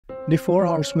The Four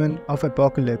Horsemen of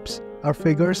Apocalypse are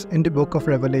figures in the book of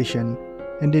Revelation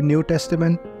in the New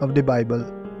Testament of the Bible.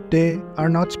 They are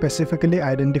not specifically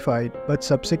identified, but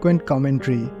subsequent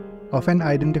commentary often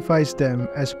identifies them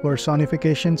as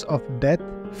personifications of death,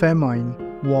 famine,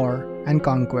 war, and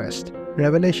conquest.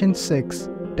 Revelation 6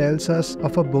 tells us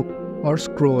of a book or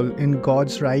scroll in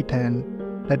God's right hand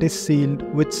that is sealed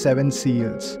with 7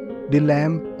 seals. The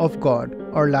Lamb of God,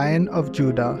 or Lion of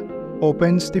Judah,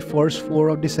 opens the first 4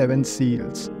 of the 7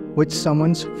 seals, which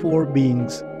summons 4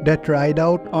 beings that ride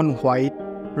out on white,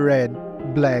 red,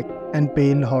 black, and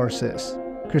pale horses.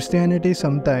 Christianity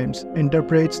sometimes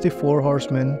interprets the 4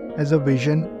 horsemen as a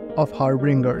vision of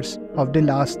harbingers of the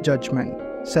Last Judgment,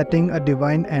 setting a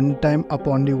divine end time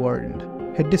upon the world.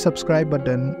 Hit the subscribe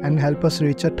button and help us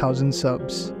reach 1,000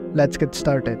 subs. Let's get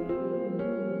started.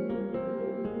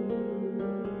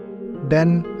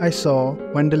 Then I saw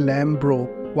when the Lamb broke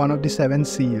one of the 7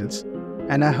 seals,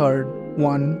 and I heard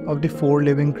one of the 4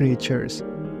 living creatures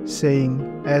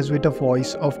saying as with a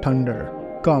voice of thunder,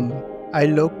 "Come." I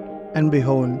looked, and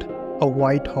behold, a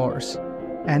white horse,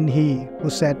 and he who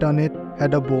sat on it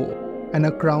had a bow, and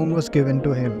a crown was given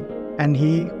to him, and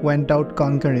he went out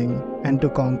conquering and to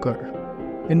conquer.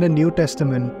 In the New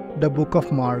Testament, the book of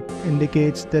Mark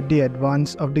indicates that the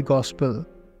advance of the gospel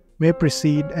may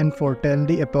precede and foretell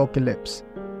the apocalypse.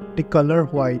 The color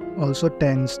white also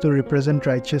tends to represent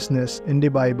righteousness in the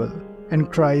Bible, and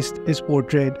Christ is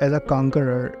portrayed as a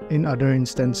conqueror in other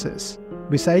instances.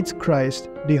 Besides Christ,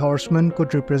 the horseman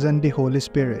could represent the Holy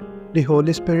Spirit. The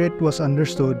Holy Spirit was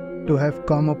understood to have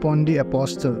come upon the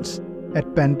apostles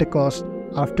at Pentecost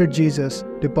after Jesus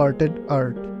departed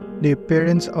earth. The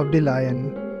appearance of the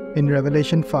lion in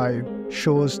Revelation 5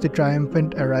 shows the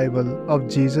triumphant arrival of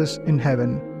Jesus in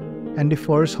heaven, and the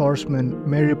first horseman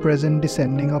may represent the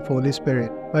sending of Holy Spirit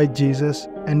by Jesus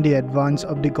and the advance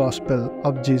of the gospel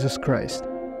of Jesus Christ.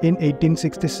 In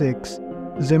 1866,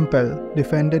 Zimpel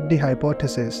defended the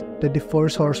hypothesis that the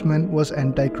first horseman was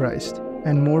Antichrist,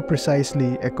 and more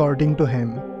precisely, according to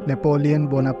him, Napoleon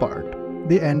Bonaparte.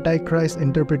 The Antichrist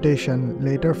interpretation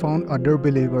later found other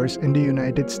believers in the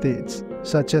United States,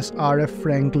 such as R.F.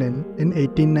 Franklin in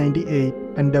 1898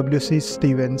 and W.C.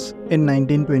 Stevens in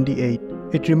 1928.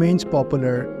 It remains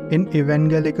popular in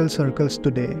evangelical circles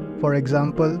today, for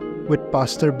example, with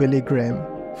Pastor Billy Graham,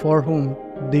 for whom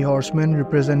the horsemen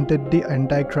represented the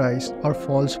Antichrist or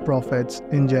false prophets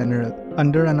in general.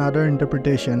 Under another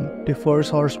interpretation, the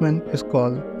first horseman is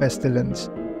called pestilence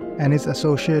and is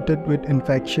associated with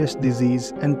infectious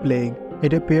disease and plague.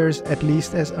 It appears at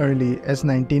least as early as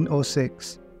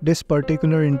 1906. This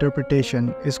particular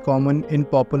interpretation is common in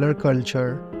popular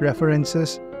culture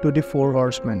references to the 4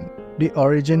 horsemen. The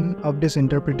origin of this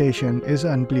interpretation is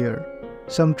unclear.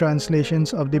 Some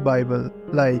translations of the Bible,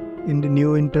 like in the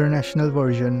New International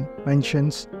Version,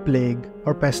 mentions plague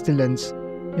or pestilence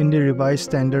in the Revised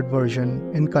Standard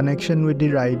Version in connection with the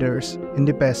riders in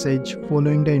the passage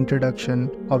following the introduction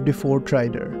of the 4th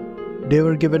rider. They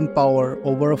were given power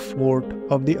over a fourth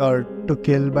of the earth to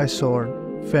kill by sword,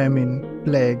 famine,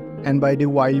 plague, and by the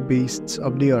wild beasts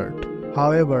of the earth.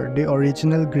 However, the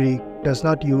original Greek does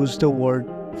not use the word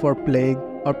for plague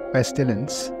or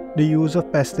pestilence. The use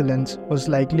of pestilence was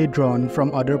likely drawn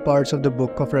from other parts of the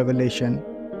book of Revelation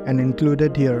and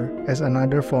included here as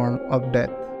another form of death.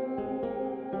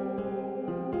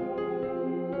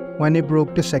 When he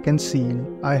broke the 2nd seal,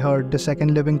 I heard the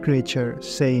 2nd living creature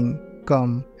saying,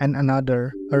 "Come," and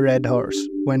another, a red horse,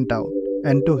 went out,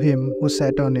 and to him who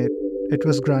sat on it, it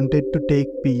was granted to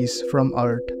take peace from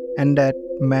earth, and that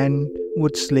men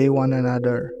would slay one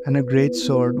another, and a great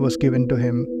sword was given to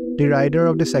him. The rider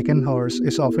of the 2nd horse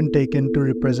is often taken to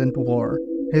represent war.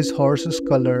 His horse's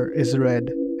color is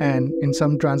red, and in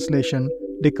some translation,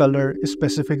 the color is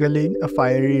specifically a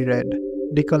fiery red.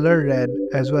 The color red,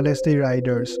 as well as the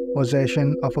rider's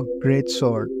possession of a great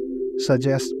sword,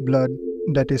 suggests blood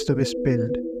that is to be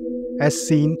spilled. As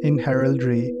seen in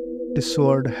heraldry, the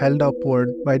sword held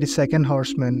upward by the 2nd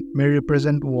horseman may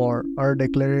represent war or a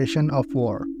declaration of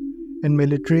war. In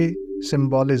military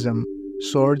symbolism,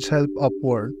 swords held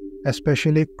upward,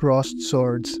 especially crossed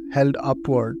swords held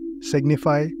upward,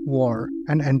 signify war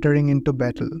and entering into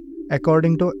battle.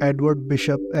 According to Edward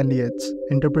Bishop Elliott's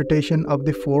interpretation of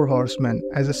the 4 horsemen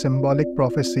as a symbolic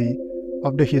prophecy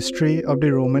of the history of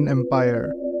the Roman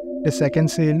Empire, the 2nd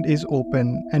seal is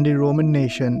open, and the Roman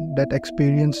nation that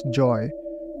experienced joy,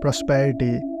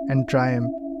 prosperity, and triumph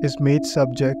is made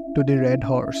subject to the red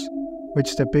horse,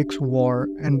 which depicts war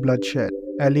and bloodshed.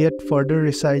 Eliot further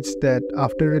recites that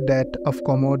after the death of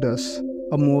Commodus,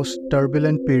 a most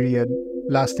turbulent period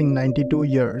lasting 92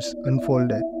 years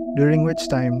unfolded. during which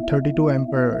time 32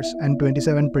 emperors and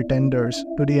 27 pretenders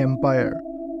to the empire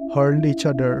hurled each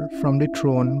other from the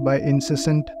throne by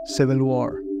incessant civil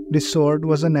war. The sword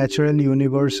was a natural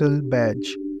universal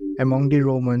badge among the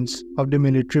Romans of the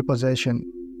military possession.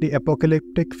 The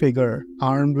apocalyptic figure,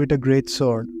 armed with a great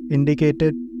sword,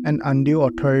 indicated an undue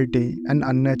authority and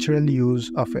unnatural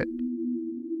use of it.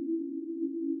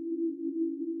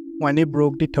 When he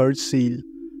broke the third seal,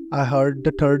 I heard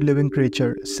the third living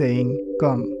creature saying,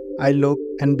 "Come." I looked,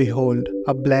 and behold,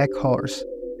 a black horse,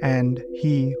 and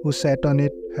he who sat on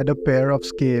it had a pair of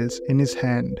scales in his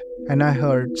hand. And I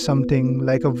heard something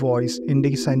like a voice in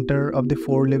the center of the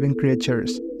four living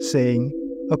creatures, saying,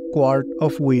 "A quart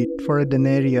of wheat for a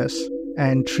denarius,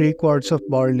 and 3 quarts of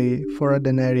barley for a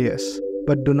denarius,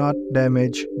 but do not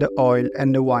damage the oil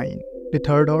and the wine." The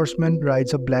third horseman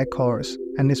rides a black horse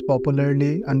and is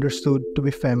popularly understood to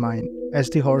be famine, as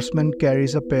the horseman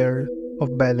carries a pair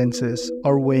of balances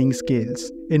or weighing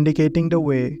scales, indicating the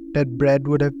way that bread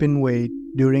would have been weighed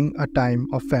during a time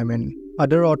of famine.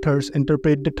 Other authors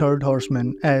interpret the third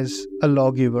horseman as a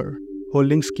lawgiver,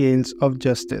 holding scales of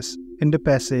justice. In the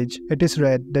passage, it is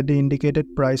read that the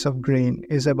indicated price of grain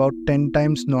is about 10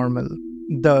 times normal,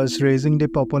 thus raising the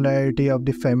popularity of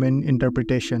the famine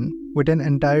interpretation. With an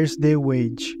entire day's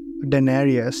wage,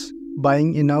 denarius,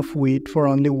 buying enough wheat for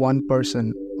only one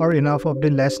person, or enough of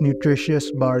the less nutritious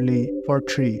barley for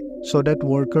 3, so that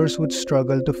workers would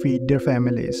struggle to feed their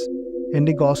families. In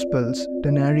the Gospels,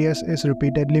 denarius is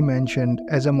repeatedly mentioned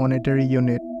as a monetary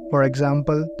unit. For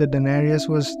example, the denarius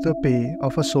was the pay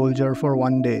of a soldier for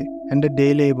 1 day, and the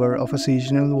day labor of a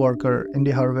seasonal worker in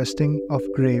the harvesting of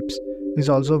grapes is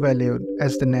also valued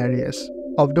as denarius.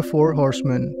 Of the 4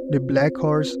 horsemen, the black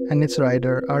horse and its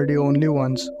rider are the only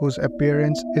ones whose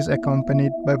appearance is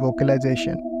accompanied by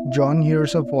vocalization. John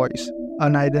hears a voice,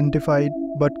 unidentified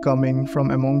but coming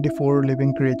from among the 4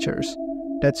 living creatures,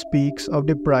 that speaks of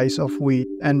the price of wheat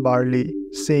and barley,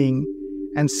 saying,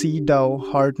 "And see thou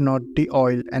hurt not the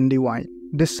oil and the wine."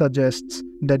 This suggests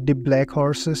that the black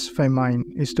horse's famine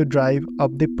is to drive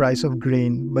up the price of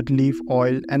grain but leave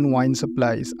oil and wine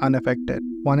supplies unaffected.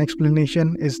 One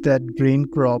explanation is that grain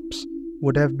crops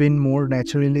would have been more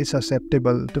naturally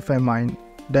susceptible to famine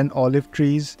than olive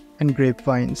trees and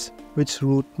grapevines, which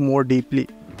root more deeply.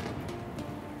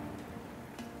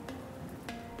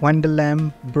 When the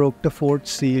Lamb broke the 4th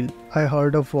seal, I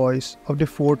heard a voice of the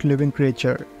 4th living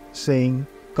creature, saying,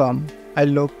 "Come." I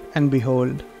looked, and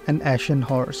behold, an ashen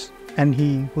horse, and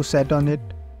he who sat on it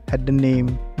had the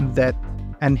name Death,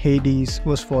 and Hades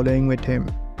was following with him.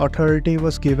 Authority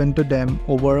was given to them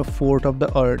over a fourth of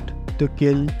the earth, to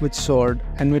kill with sword,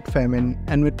 and with famine,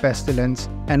 and with pestilence,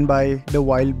 and by the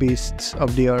wild beasts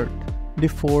of the earth. The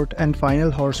 4th and final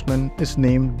horseman is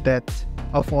named Death.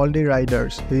 Of all the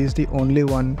riders, he is the only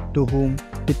one to whom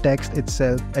the text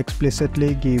itself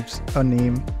explicitly gives a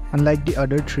name. Unlike the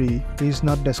other 3, he is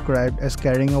not described as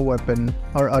carrying a weapon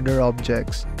or other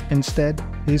objects. Instead,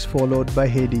 he is followed by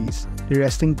Hades, the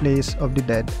resting place of the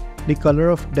dead. The color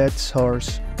of Death's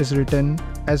horse is written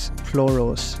as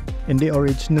phloros in the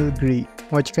original Greek,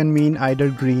 which can mean either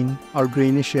green or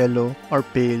greenish yellow or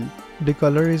pale. The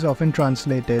color is often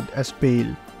translated as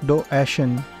pale, though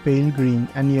ashen, pale green,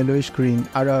 and yellowish green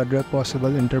are other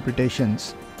possible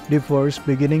interpretations. The verse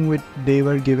beginning with "they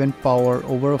were given power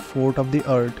over a fourth of the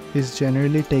earth" is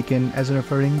generally taken as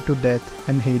referring to Death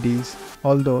and Hades,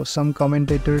 although some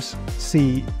commentators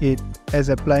see it as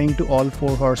applying to all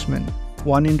 4 horsemen.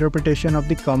 One interpretation of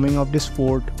the coming of this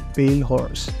 4th pale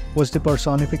horse was the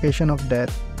personification of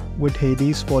Death, with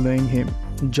Hades following him,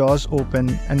 jaws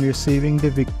open and receiving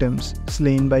the victims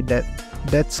slain by Death.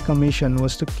 Death's commission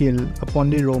was to kill upon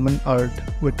the Roman earth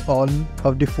with all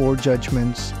of the 4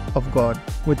 judgments of God,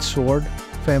 with sword,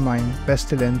 famine,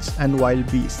 pestilence, and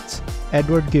wild beasts.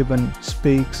 Edward Gibbon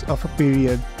speaks of a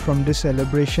period from the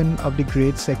celebration of the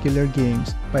great secular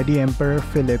games by the Emperor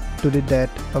Philip to the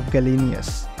death of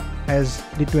Gallienus as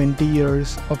the 20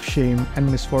 years of shame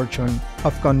and misfortune,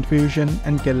 of confusion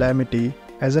and calamity,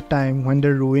 as a time when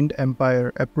the ruined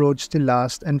empire approached the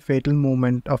last and fatal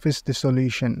moment of its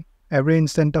dissolution. Every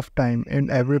instant of time in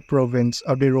every province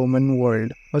of the Roman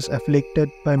world was afflicted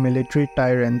by military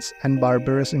tyrants and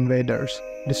barbarous invaders,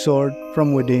 the sword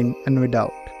from within and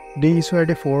without. These were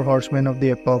the 4 horsemen of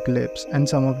the apocalypse and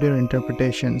some of their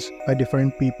interpretations by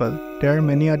different people. There are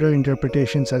many other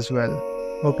interpretations as well.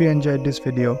 Hope you enjoyed this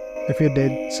video. If you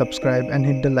did, subscribe and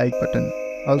hit the like button.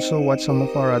 Also watch some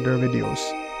of our other videos.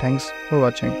 Thanks for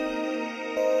watching.